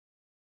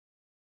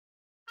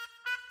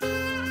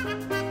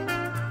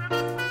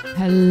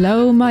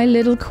Hello, my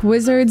little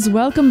quizzards.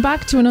 Welcome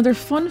back to another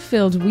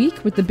fun-filled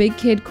week with the Big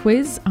Kid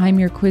Quiz. I'm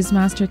your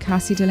quizmaster,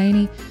 Cassie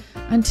Delaney,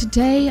 and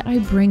today I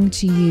bring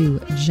to you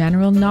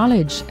general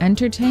knowledge,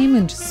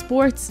 entertainment,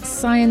 sports,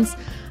 science,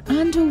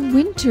 and a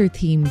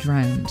winter-themed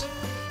round.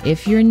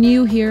 If you're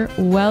new here,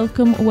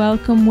 welcome,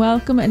 welcome,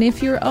 welcome, and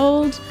if you're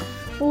old,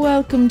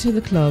 welcome to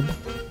the club.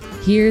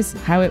 Here's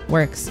how it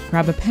works.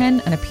 Grab a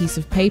pen and a piece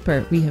of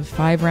paper. We have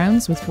 5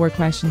 rounds with 4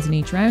 questions in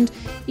each round.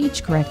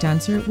 Each correct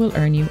answer will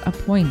earn you a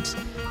point.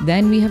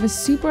 Then we have a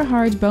super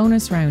hard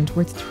bonus round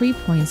worth 3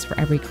 points for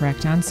every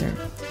correct answer.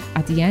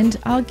 At the end,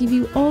 I'll give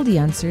you all the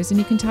answers and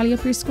you can tally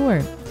up your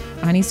score.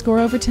 Any score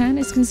over 10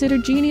 is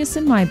considered genius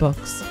in my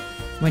books.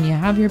 When you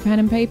have your pen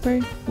and paper,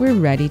 we're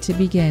ready to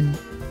begin.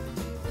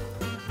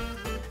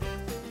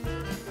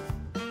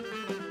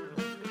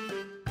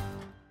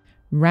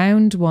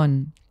 Round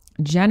 1.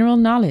 General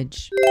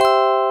knowledge.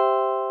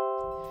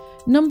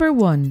 Number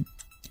 1.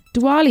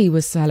 Diwali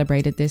was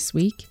celebrated this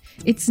week.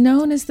 It's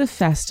known as the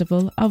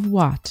festival of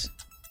what?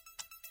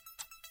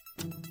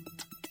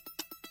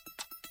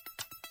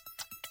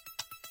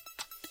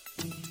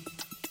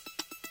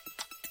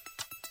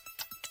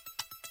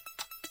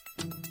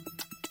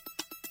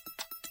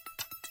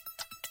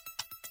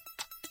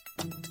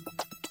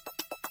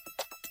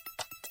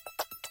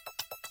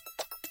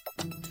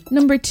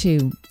 Number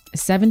 2.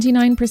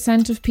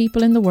 79% of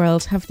people in the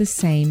world have the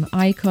same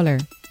eye colour.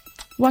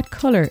 What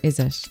colour is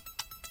it?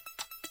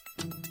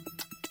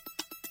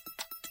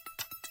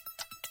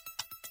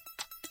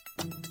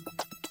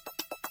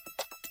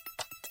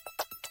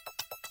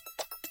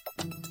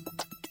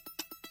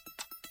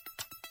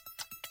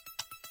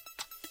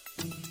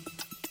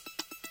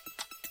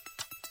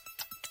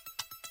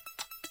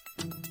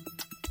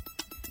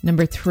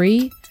 Number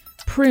 3.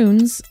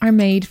 Prunes are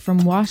made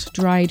from what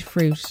dried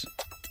fruit?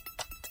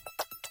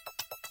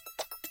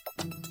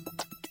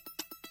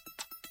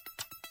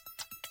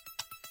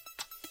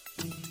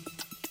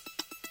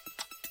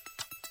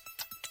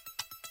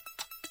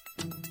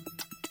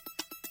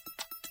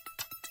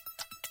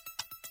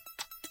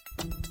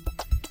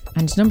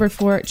 And number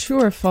 4, true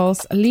or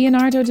false,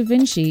 Leonardo da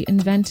Vinci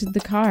invented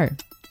the car.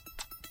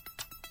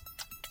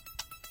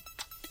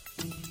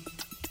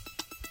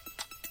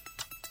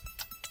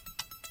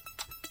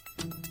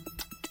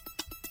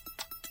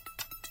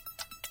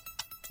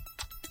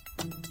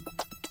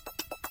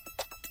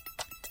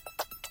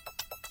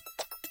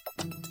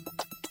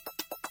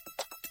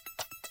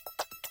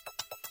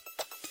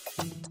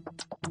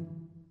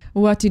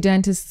 What do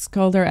dentists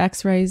call their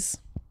x-rays?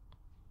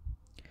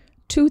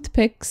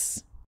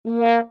 Toothpicks.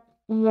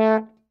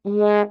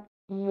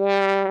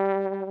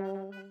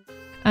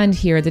 And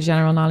here are the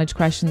general knowledge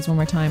questions one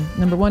more time.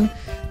 Number 1,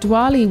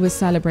 Diwali was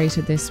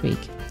celebrated this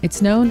week.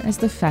 It's known as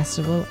the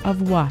festival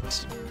of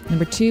what?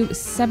 Number 2,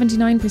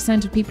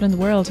 79% of people in the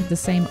world have the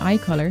same eye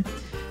colour.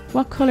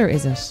 What colour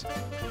is it?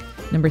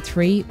 Number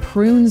 3,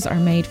 prunes are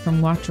made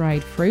from what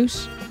dried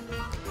fruit?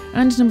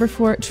 And number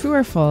 4, true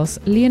or false,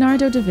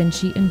 Leonardo da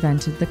Vinci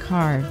invented the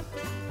car.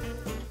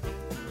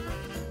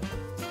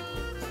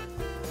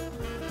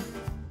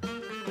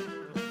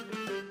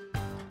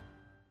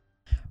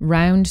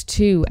 Round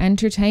 2,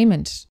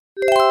 entertainment.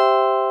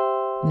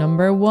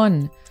 Number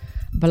 1,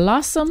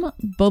 Blossom,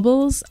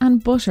 Bubbles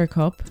and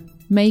Buttercup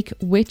make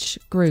which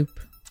group?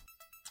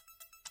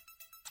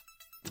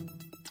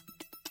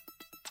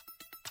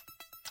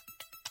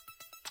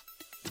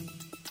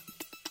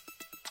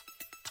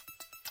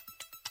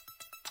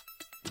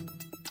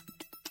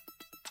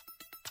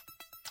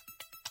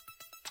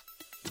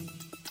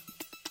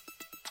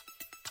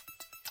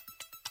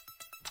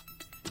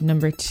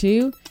 Number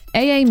 2,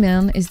 A.A.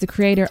 Milne is the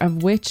creator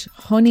of which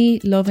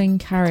honey-loving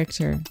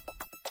character?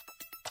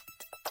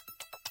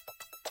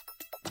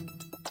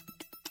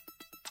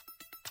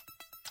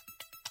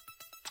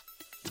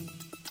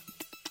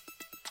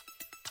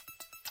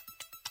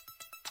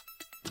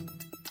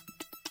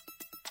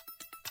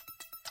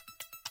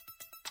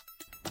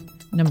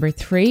 Number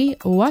 3,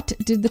 what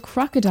did the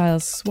crocodile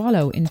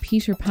swallow in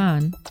Peter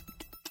Pan?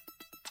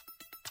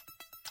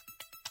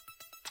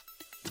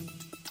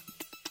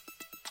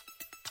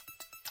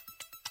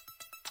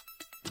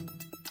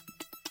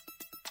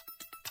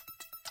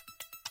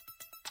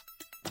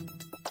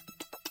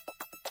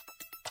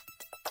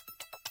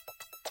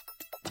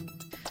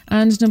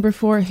 And number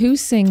 4, who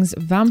sings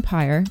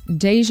Vampire,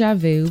 Deja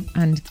Vu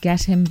and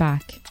Get Him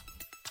Back?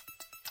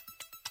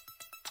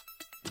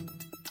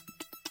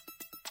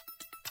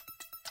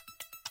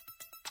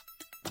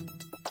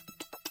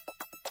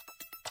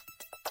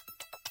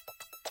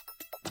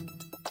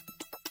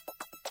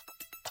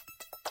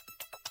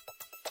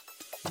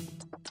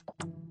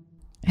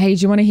 Hey,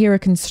 do you want to hear a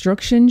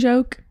construction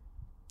joke?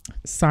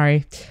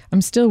 Sorry,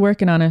 I'm still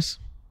working on it.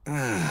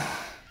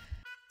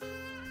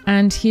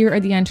 And here are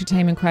the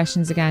entertainment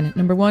questions again.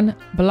 Number 1,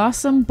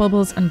 Blossom,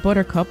 Bubbles and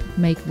Buttercup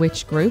make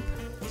which group?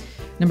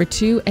 Number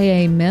 2,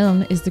 A.A.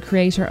 Milne is the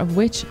creator of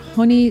which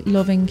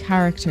honey-loving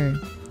character?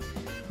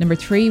 Number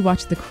 3, what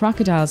did the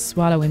crocodile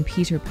swallow in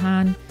Peter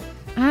Pan?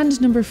 And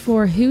number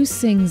 4, who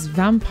sings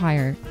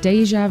Vampire,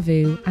 Deja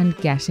Vu and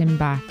Get Him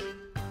Back?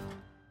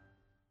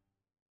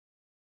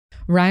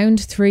 Round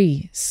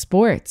 3,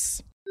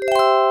 sports.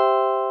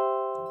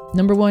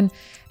 Number 1,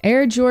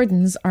 Air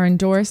Jordans are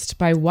endorsed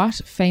by what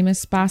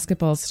famous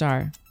basketball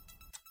star?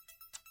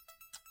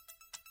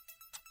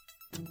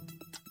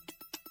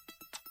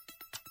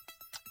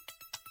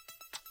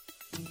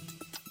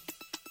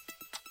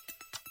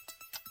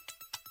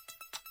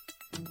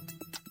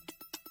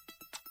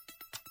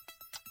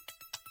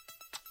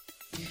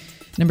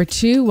 Number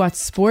 2, what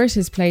sport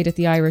is played at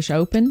the Irish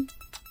Open?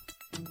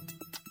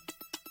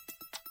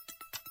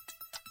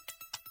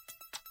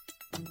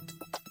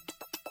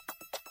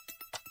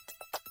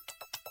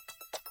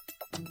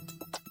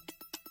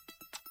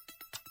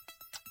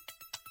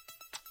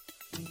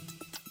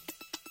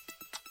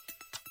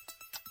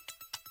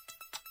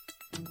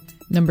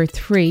 Number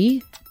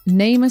 3,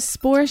 name a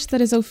sport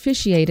that is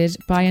officiated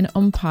by an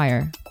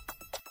umpire.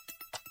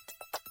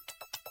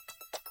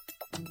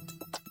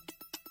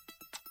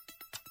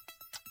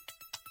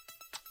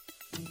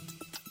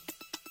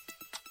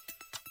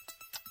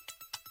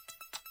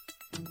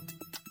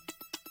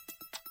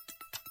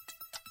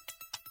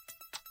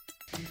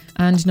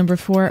 And number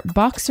 4,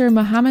 boxer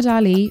Muhammad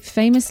Ali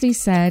famously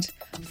said,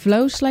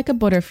 "Float like a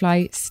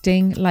butterfly,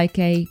 sting like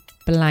a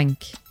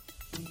blank."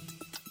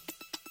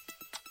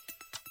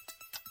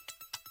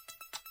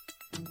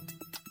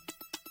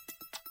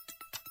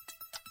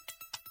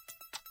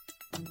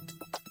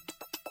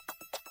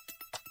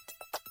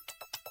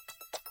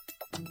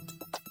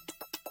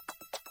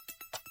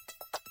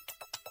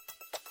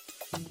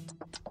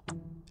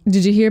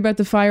 Did you hear about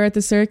the fire at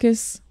the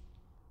circus?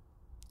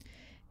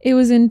 It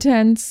was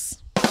intense.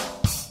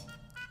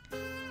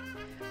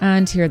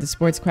 And here are the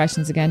sports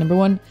questions again. Number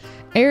 1,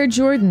 Air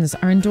Jordans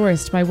are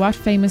endorsed by what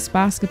famous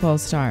basketball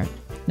star?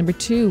 Number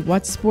 2,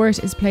 what sport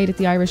is played at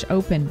the Irish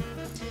Open?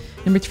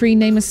 Number 3,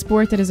 name a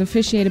sport that is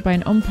officiated by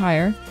an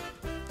umpire.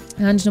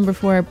 And number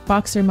 4,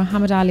 boxer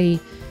Muhammad Ali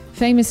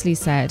famously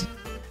said,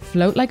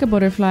 "Float like a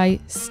butterfly,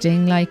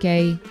 sting like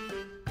a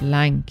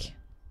blank."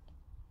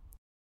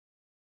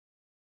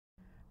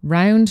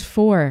 Round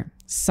 4,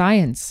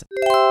 science.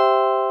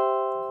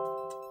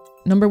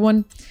 Number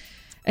 1,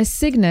 a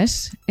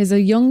cygnet is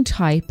a young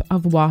type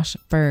of what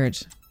bird?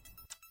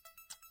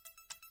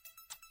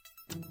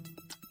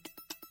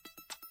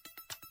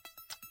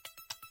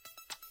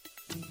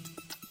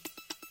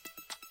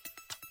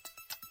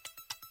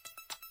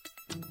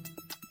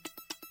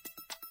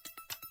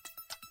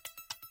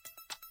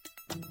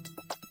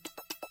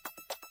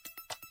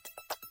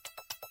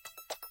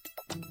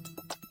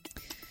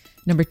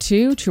 Number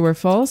 2, true or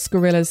false,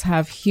 gorillas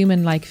have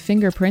human-like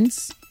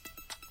fingerprints.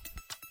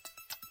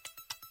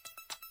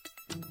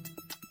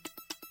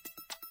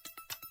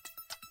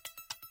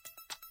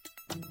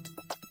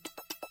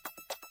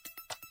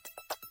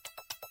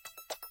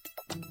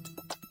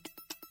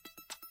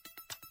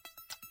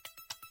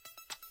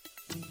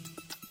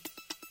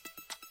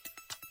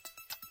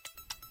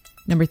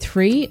 Number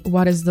 3,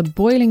 what is the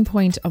boiling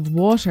point of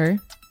water?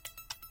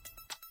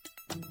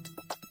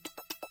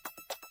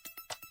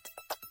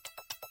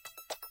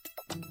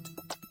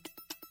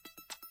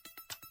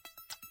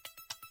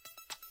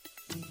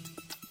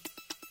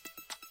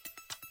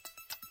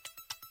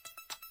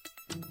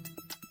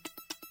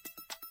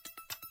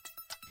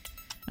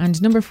 And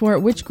number 4,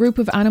 which group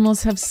of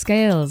animals have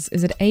scales?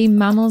 Is it A,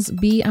 mammals,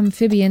 B,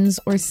 amphibians,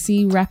 or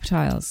C,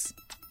 reptiles?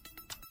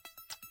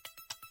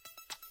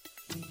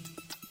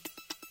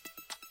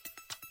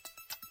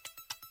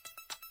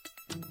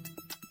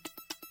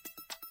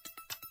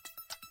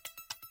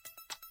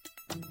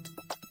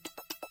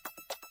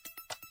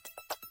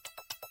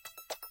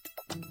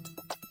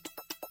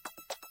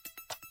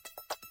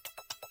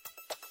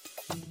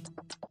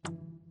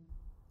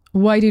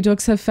 Why do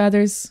ducks have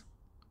feathers?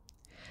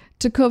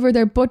 To cover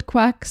their butt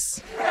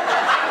quacks.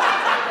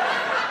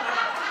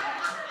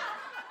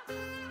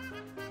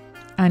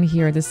 And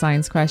here are the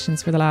science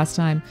questions for the last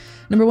time.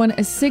 Number 1,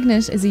 a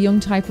cygnet is a young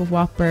type of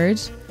what bird?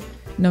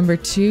 Number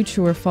 2,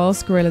 true or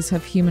false, gorillas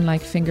have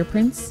human-like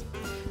fingerprints?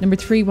 Number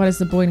 3, what is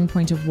the boiling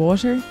point of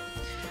water?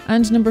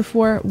 And number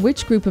 4,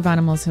 which group of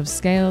animals have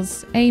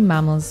scales? A,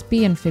 mammals,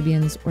 B,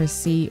 amphibians, or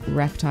C,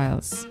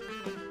 reptiles?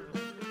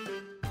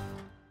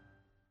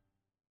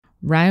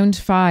 Round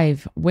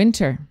 5,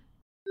 winter.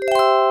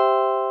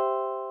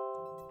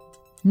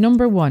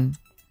 Number 1.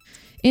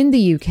 In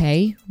the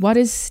UK, what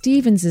is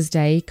Stephen's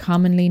Day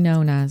commonly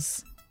known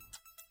as?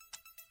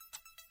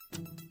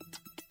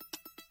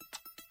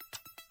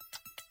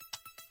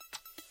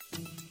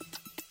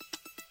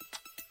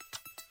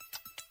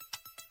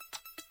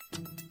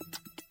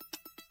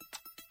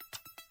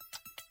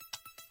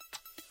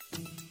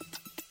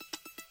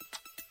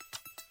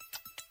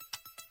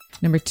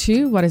 Number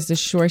 2, what is the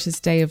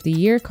shortest day of the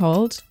year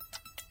called?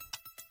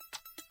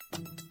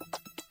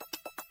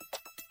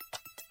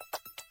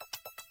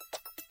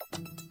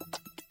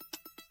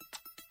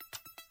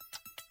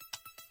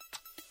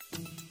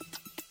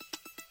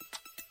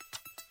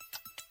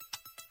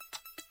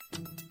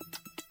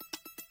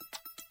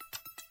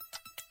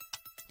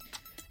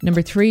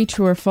 Number 3,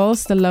 true or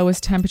false, the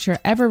lowest temperature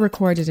ever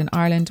recorded in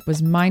Ireland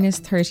was minus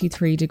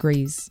 33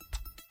 degrees.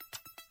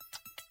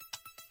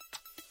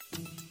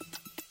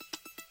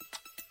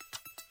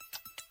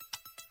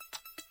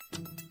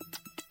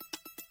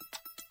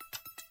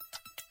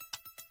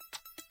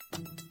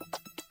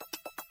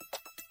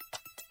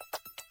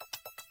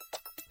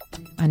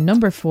 And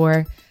number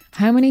 4,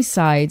 how many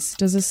sides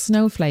does a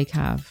snowflake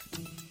have?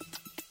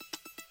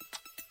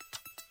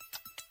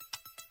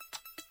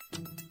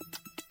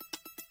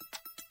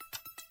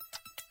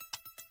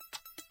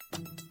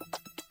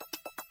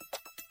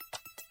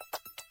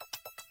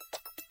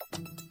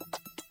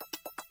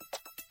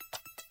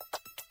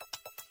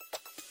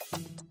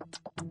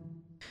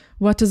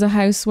 What does a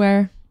house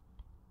wear?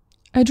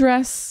 A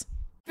dress.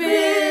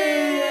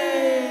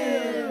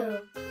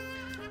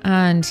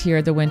 And here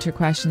are the winter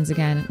questions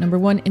again. Number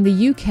 1, in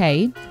the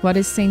UK, what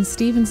is St.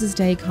 Stephen's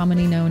Day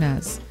commonly known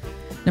as?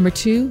 Number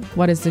 2,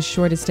 what is the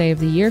shortest day of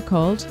the year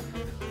called?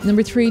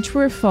 Number 3,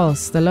 true or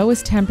false, the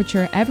lowest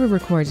temperature ever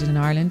recorded in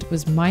Ireland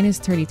was minus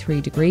 33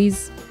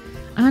 degrees.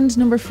 And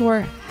number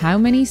 4, how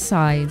many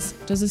sides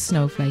does a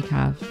snowflake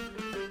have?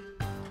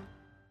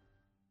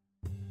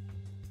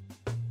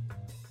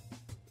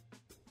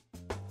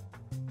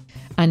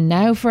 And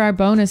now for our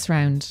bonus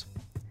round.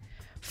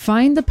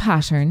 Find the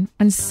pattern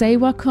and say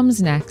what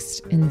comes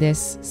next in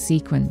this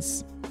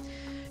sequence.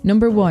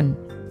 Number 1,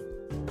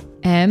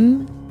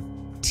 M,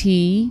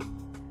 T,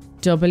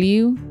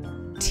 W,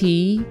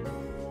 T,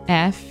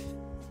 F,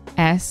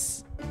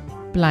 S,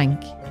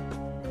 blank.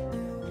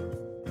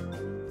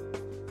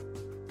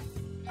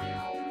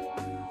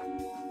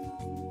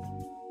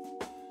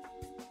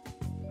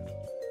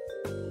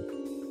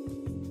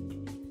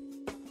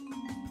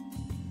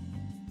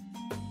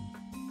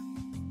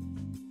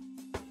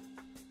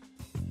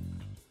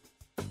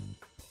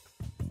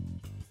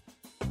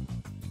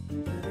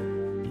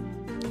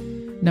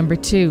 Number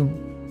 2,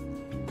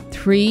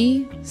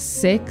 3,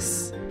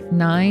 6,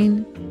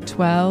 9,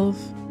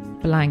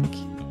 12, blank.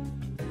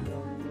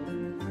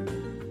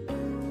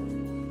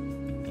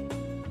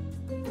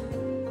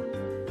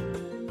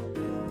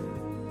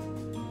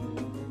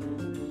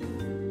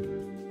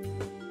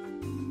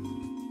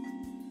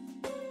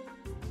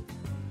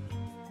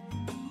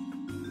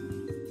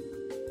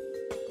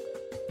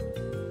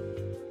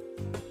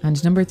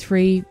 And number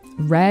 3,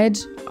 red,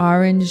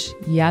 orange,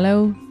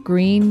 yellow,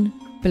 green,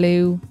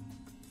 blue,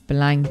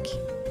 blank.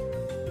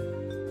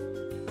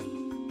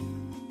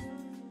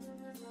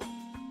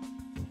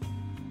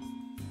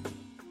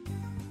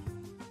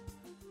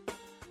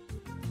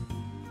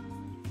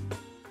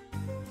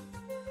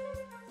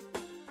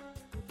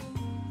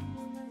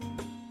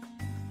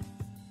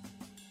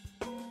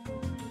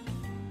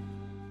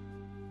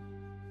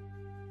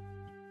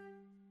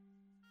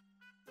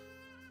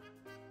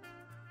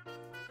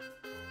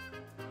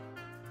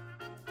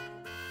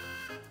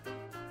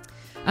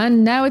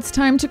 And now it's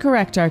time to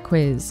correct our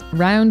quiz.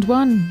 Round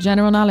 1,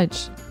 general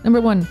knowledge. Number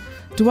 1,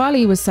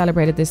 Diwali was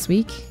celebrated this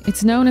week.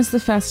 It's known as the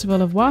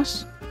festival of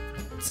what?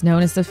 It's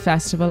known as the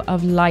festival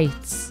of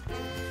lights.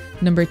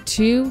 Number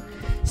 2,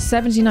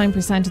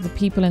 79% of the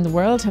people in the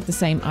world have the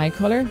same eye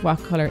colour.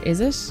 What colour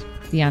is it?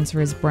 The answer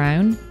is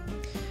brown.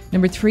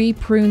 Number 3,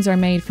 prunes are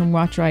made from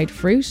what dried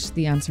fruit?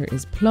 The answer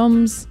is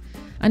plums.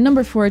 And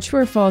number 4,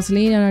 true or false,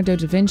 Leonardo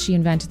da Vinci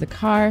invented the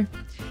car?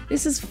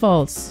 This is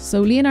false.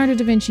 So Leonardo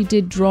da Vinci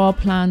did draw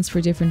plans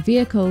for different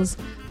vehicles,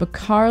 but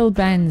Carl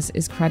Benz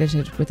is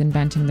credited with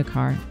inventing the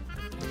car.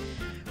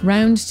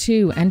 Round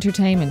 2,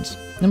 entertainment.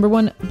 Number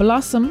 1,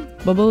 Blossom,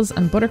 Bubbles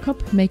and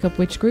Buttercup make up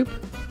which group?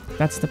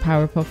 That's the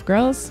Powerpuff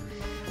Girls.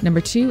 Number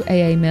 2,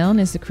 A.A. Milne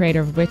is the creator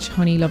of which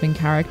honey-loving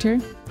character?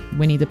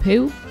 Winnie the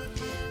Pooh.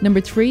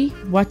 Number 3,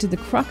 what did the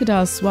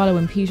crocodile swallow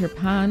in Peter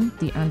Pan?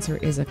 The answer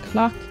is a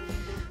clock.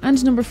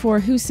 And number 4,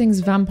 who sings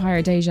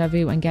Vampire Deja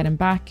Vu and Get Him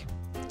Back?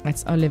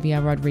 That's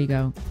Olivia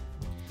Rodrigo.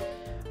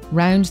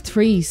 Round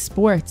 3,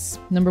 sports.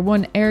 Number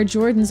 1, Air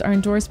Jordans are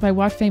endorsed by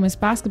what famous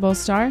basketball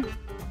star?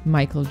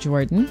 Michael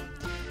Jordan.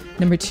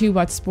 Number 2,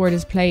 what sport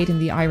is played in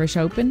the Irish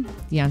Open?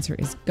 The answer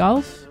is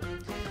golf.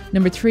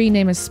 Number 3,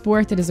 name a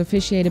sport that is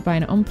officiated by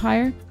an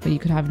umpire. But you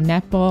could have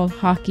netball,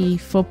 hockey,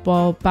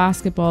 football,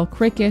 basketball,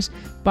 cricket,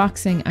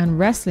 boxing and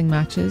wrestling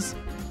matches.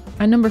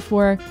 And number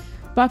 4,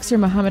 boxer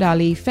Muhammad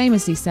Ali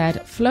famously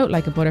said, float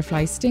like a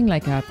butterfly, sting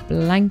like a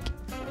blank.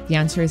 The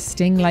answer is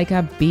sting like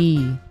a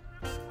bee.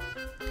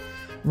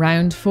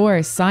 Round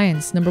 4,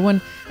 science. Number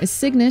 1, a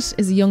cygnet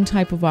is a young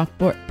type of what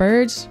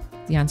bird?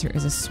 The answer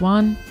is a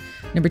swan.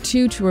 Number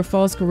 2, true or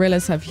false,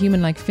 gorillas have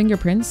human-like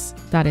fingerprints?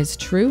 That is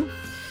true.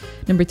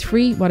 Number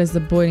 3, what is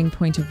the boiling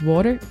point of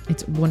water?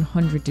 It's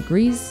 100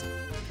 degrees.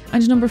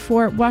 And number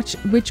 4,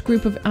 which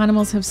group of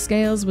animals have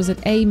scales? Was it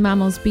A,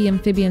 mammals, B,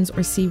 amphibians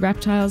or C,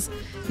 reptiles?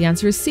 The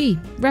answer is C,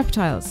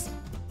 reptiles.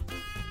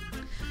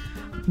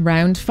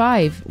 Round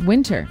 5,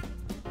 winter.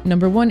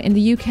 Number 1, in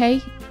the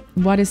UK,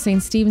 what is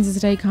St. Stephen's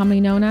Day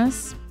commonly known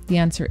as? The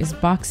answer is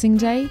Boxing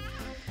Day.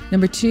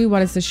 Number 2,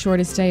 what is the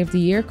shortest day of the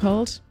year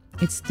called?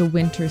 It's the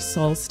winter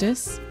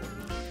solstice.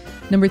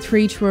 Number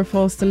 3, true or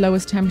false, the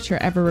lowest temperature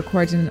ever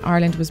recorded in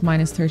Ireland was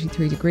minus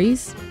 33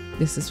 degrees.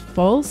 This is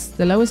false.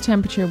 The lowest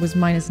temperature was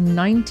minus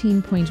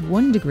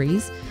 19.1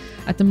 degrees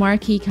at the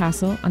Marquee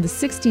Castle on the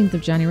 16th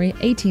of January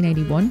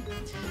 1881.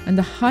 And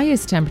the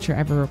highest temperature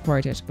ever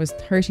recorded was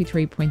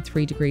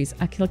 33.3 degrees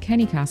at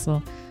Kilkenny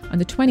Castle on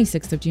the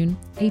 26th of June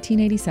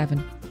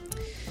 1887.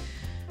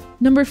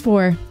 Number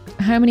 4,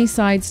 how many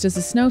sides does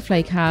a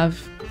snowflake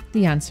have?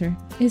 The answer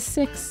is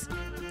 6.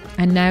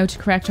 And now to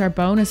correct our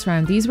bonus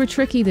round. These were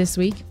tricky this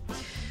week,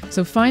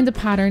 so find the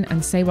pattern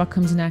and say what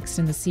comes next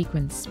in the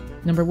sequence.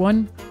 Number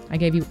 1, I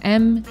gave you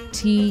M,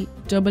 T,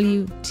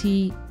 W,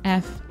 T,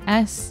 F,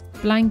 S,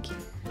 blank.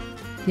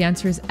 The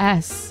answer is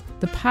S.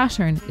 The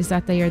pattern is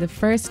that they are the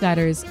first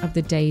letters of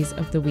the days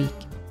of the week.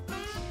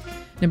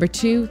 Number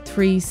 2,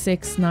 3,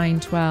 6, 9,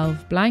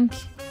 12, blank.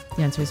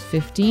 The answer is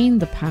 15.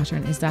 The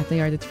pattern is that they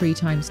are the 3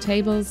 times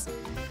tables.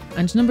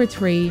 And number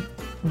 3,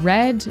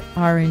 red,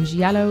 orange,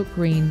 yellow,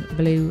 green,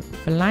 blue,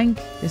 blank.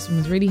 This one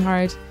was really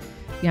hard.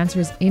 The answer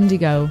is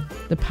indigo.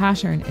 The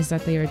pattern is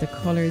that they are the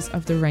colours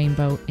of the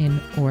rainbow in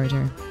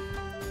order.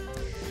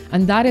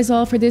 And that is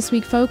all for this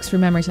week, folks.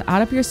 Remember to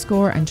add up your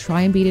score and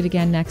try and beat it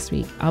again next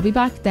week. I'll be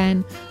back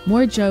then.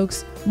 More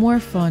jokes, more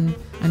fun,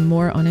 and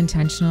more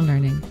unintentional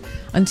learning.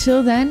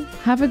 Until then,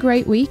 have a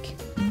great week.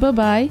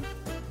 Bye-bye.